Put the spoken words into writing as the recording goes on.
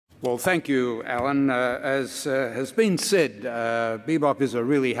Well, thank you, Alan. As has been said, Bebop is a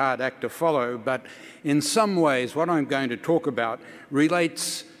really hard act to follow, but in some ways what I'm going to talk about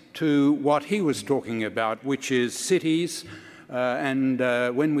relates to what he was talking about, which is cities.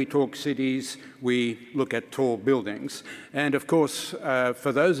 When we talk cities, we look at tall buildings. And of course,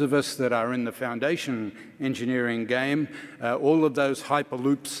 for those of us that are in the foundation engineering game, all of those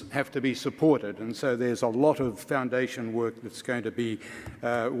hyperloops have to be supported. And so there's a lot of foundation work that's going to be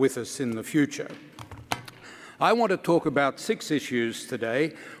with us in the future. I want to talk about 6 issues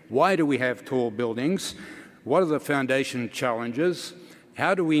today. Why do we have tall buildings? What are the foundation challenges?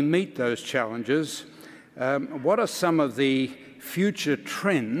 How do we meet those challenges? What are some of the future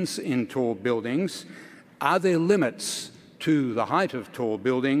trends in tall buildings? Are there limits to the height of tall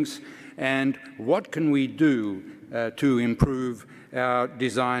buildings? And what can we do to improve our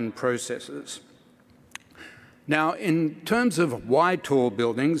design processes? Now, in terms of why tall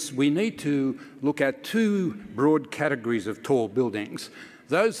buildings, we need to look at 2 broad categories of tall buildings.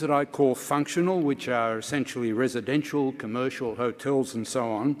 Those that I call functional, which are essentially residential, commercial, hotels, and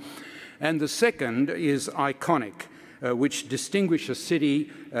so on. And the second is iconic, which distinguish a city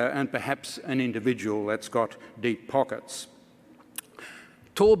and perhaps an individual that's got deep pockets.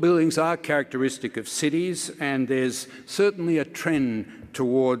 Tall buildings are characteristic of cities, and there's certainly a trend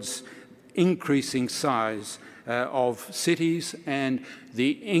towards increasing size of cities and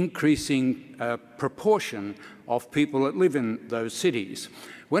the increasing proportion of people that live in those cities.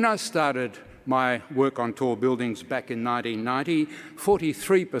 When I started my work on tall buildings back in 1990,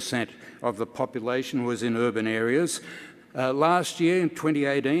 43% of the population was in urban areas. Last year, in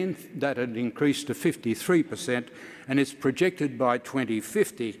 2018, that had increased to 53%, and it's projected by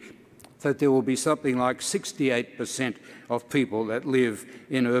 2050 that there will be something like 68% of people that live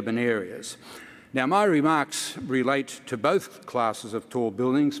in urban areas. Now, my remarks relate to both classes of tall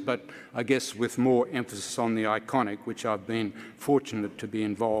buildings, but I guess with more emphasis on the iconic, which I've been fortunate to be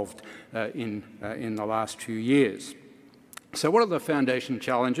involved in the last few years. So what are the foundation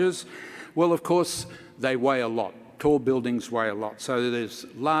challenges? Well, of course, they weigh a lot. Tall buildings weigh a lot. So there's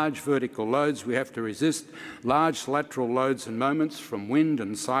large vertical loads we have to resist, large lateral loads and moments from wind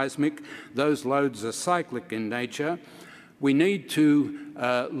and seismic. Those loads are cyclic in nature. We need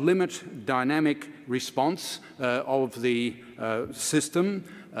to limit dynamic response of the system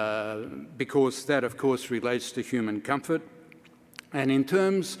because that, of course, relates to human comfort. And in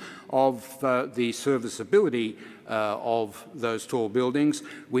terms of the serviceability of those tall buildings,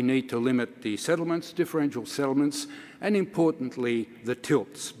 we need to limit the settlements, differential settlements, and importantly, the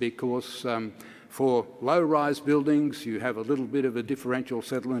tilts, because for low-rise buildings, you have a little bit of a differential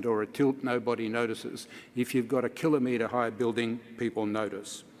settlement or a tilt, nobody notices. If you've got a kilometre-high building, people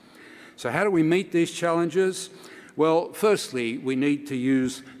notice. So how do we meet these challenges? Well, firstly, we need to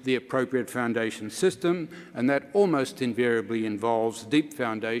use the appropriate foundation system, and that almost invariably involves deep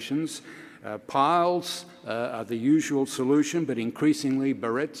foundations. Piles are the usual solution, but increasingly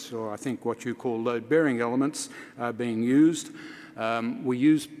barrettes, or I think what you call load-bearing elements, are being used. We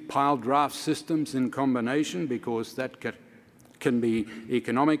use pile draft systems in combination because that can be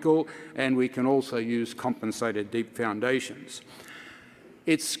economical, and we can also use compensated deep foundations.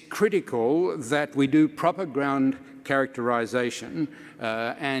 It's critical that we do proper ground characterization,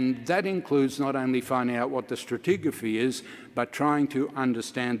 and that includes not only finding out what the stratigraphy is, but trying to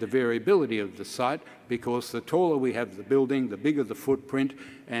understand the variability of the site, because the taller we have the building, the bigger the footprint,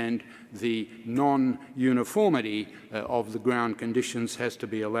 and the non-uniformity of the ground conditions has to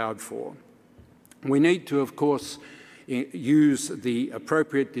be allowed for. We need to, of course, use the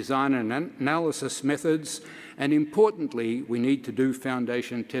appropriate design and analysis methods, and importantly, we need to do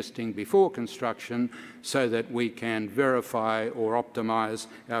foundation testing before construction so that we can verify or optimize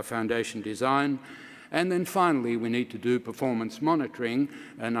our foundation design. And then finally, we need to do performance monitoring,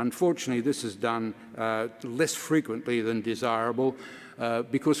 and unfortunately this is done less frequently than desirable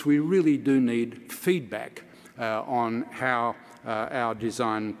because we really do need feedback on how our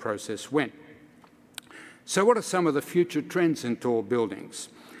design process went. So what are some of the future trends in tall buildings?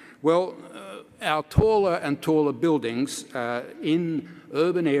 Well, our taller and taller buildings in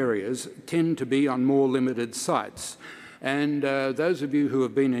urban areas tend to be on more limited sites. And those of you who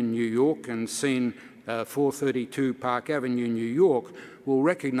have been in New York and seen 432 Park Avenue, New York, will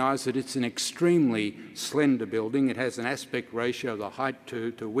recognise that it's an extremely slender building. It has an aspect ratio, the height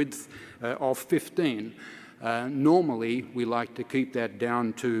to width, of 15. Normally, we like to keep that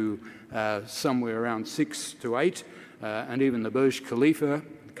down to somewhere around 6 to 8, and even the Burj Khalifa,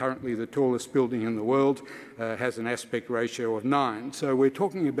 currently the tallest building in the world, has an aspect ratio of 9. So we're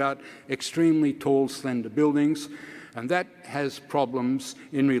talking about extremely tall, slender buildings. And that has problems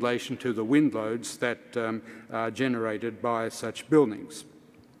in relation to the wind loads that are generated by such buildings.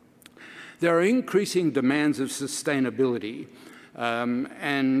 There are increasing demands of sustainability.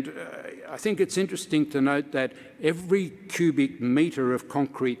 I think it's interesting to note that every cubic metre of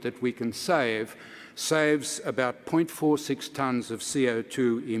concrete that we can save saves about 0.46 tonnes of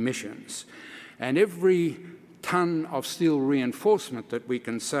CO2 emissions. And every tonne of steel reinforcement that we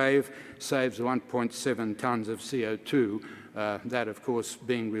can save saves 1.7 tonnes of CO2, that of course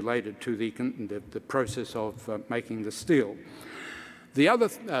being related to the process of making the steel. The other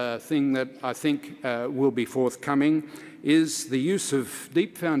thing that I think will be forthcoming is the use of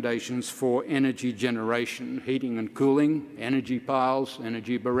deep foundations for energy generation, heating and cooling, energy piles,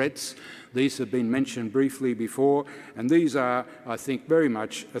 energy barrettes. These have been mentioned briefly before, and these are, I think, very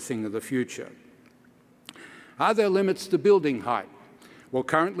much a thing of the future. Are there limits to building height? Well,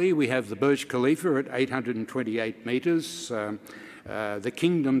 currently we have the Burj Khalifa at 828 metres. The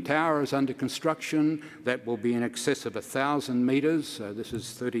Kingdom Tower is under construction. That will be in excess of 1,000 metres. This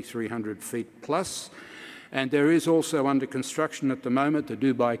is 3,300 feet plus. And there is also under construction at the moment the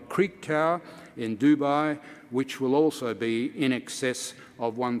Dubai Creek Tower in Dubai, which will also be in excess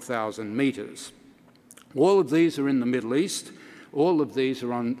of 1,000 metres. All of these are in the Middle East. All of these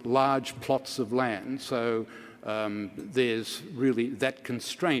are on large plots of land. So there's really that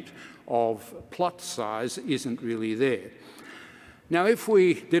constraint of plot size isn't really there. Now, if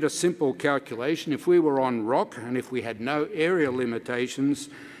we did a simple calculation, if we were on rock and if we had no area limitations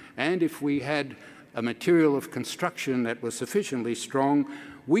and if we had a material of construction that was sufficiently strong,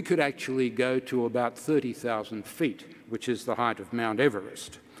 we could actually go to about 30,000 feet, which is the height of Mount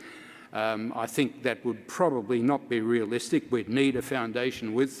Everest. I think that would probably not be realistic. We'd need a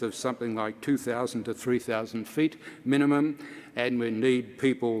foundation width of something like 2,000 to 3,000 feet minimum, and we need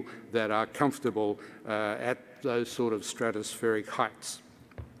people that are comfortable at those sort of stratospheric heights.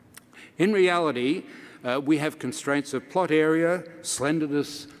 In reality, we have constraints of plot area,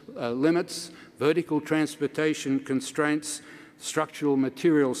 slenderness limits, vertical transportation constraints, structural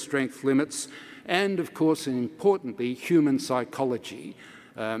material strength limits, and of course, and importantly, human psychology.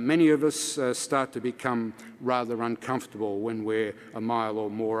 Many of us start to become rather uncomfortable when we're a mile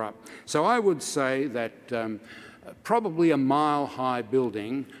or more up. So I would say that probably a mile-high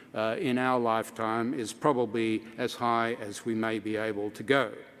building in our lifetime is probably as high as we may be able to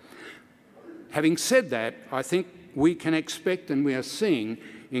go. Having said that, I think we can expect, and we are seeing,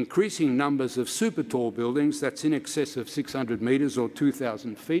 increasing numbers of super tall buildings that's in excess of 600 metres or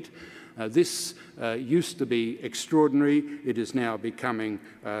 2,000 feet. This used to be extraordinary. It is now becoming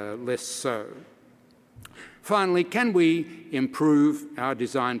less so. Finally, can we improve our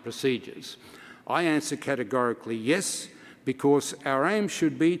design procedures? I answer categorically yes, because our aim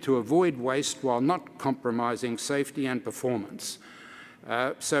should be to avoid waste while not compromising safety and performance.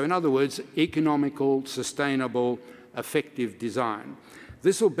 So in other words, economical, sustainable, effective design.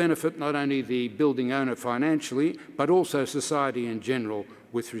 This will benefit not only the building owner financially, but also society in general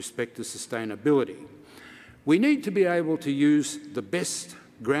with respect to sustainability. We need to be able to use the best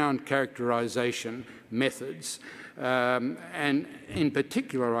ground characterisation methods. And in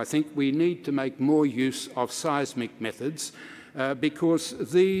particular, I think we need to make more use of seismic methods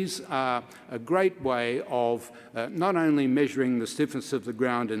because these are a great way of not only measuring the stiffness of the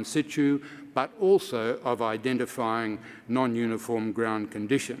ground in situ, but also of identifying non-uniform ground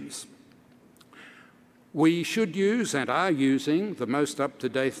conditions. We should use and are using the most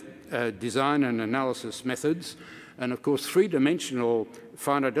up-to-date design and analysis methods, and of course three-dimensional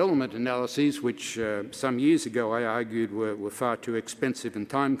finite element analyses, which some years ago I argued were far too expensive and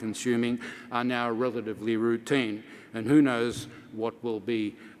time-consuming, are now relatively routine. And who knows what will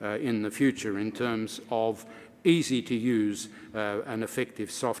be in the future in terms of easy-to-use and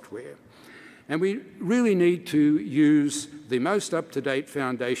effective software. And we really need to use the most up-to-date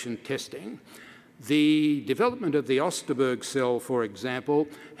foundation testing. The development of the Osterberg cell, for example,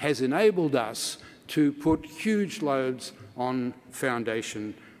 has enabled us to put huge loads on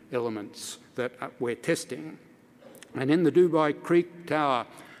foundation elements that we're testing. And in the Dubai Creek Tower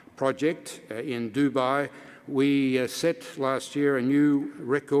project in Dubai, we set last year a new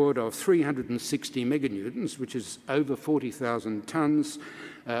record of 360 meganewtons, which is over 40,000 tonnes,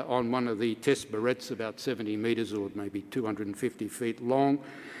 on one of the test barrettes, about 70 metres or maybe 250 feet long.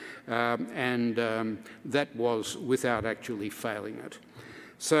 That was without actually failing it.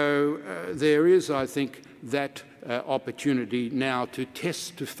 So there is, I think, that opportunity now to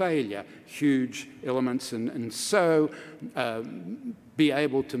test to failure huge elements and so be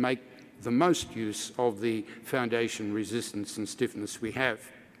able to make the most use of the foundation resistance and stiffness we have.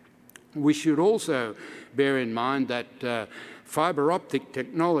 We should also bear in mind that fibre optic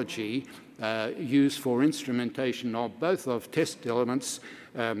technology used for instrumentation of both of test elements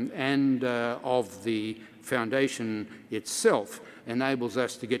and of the foundation itself enables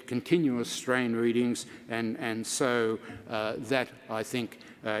us to get continuous strain readings, and so that, I think,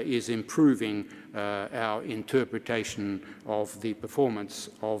 is improving our interpretation of the performance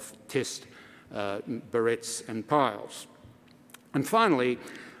of test barrettes and piles. And finally,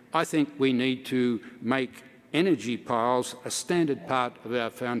 I think we need to make energy piles a standard part of our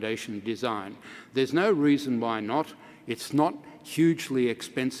foundation design. There's no reason why not. It's not hugely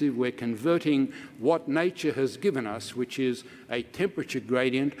expensive. We're converting what nature has given us, which is a temperature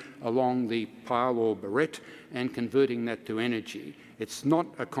gradient along the pile or barrette, and converting that to energy. It's not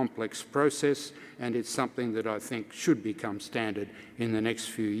a complex process, and it's something that I think should become standard in the next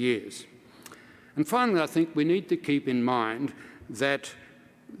few years. And finally, I think we need to keep in mind that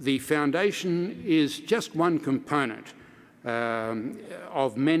the foundation is just one component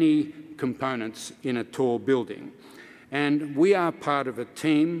of many components in a tall building. And we are part of a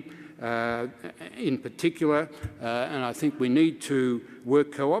team in particular, and I think we need to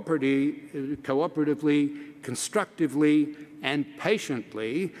work cooperatively, constructively, and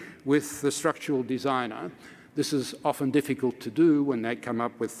patiently with the structural designer. This is often difficult to do when they come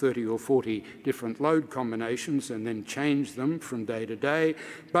up with 30 or 40 different load combinations and then change them from day to day.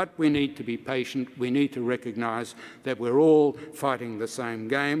 But we need to be patient. We need to recognise that we're all fighting the same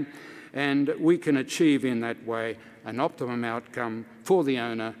game, and we can achieve in that way an optimum outcome for the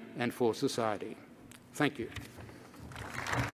owner and for society. Thank you.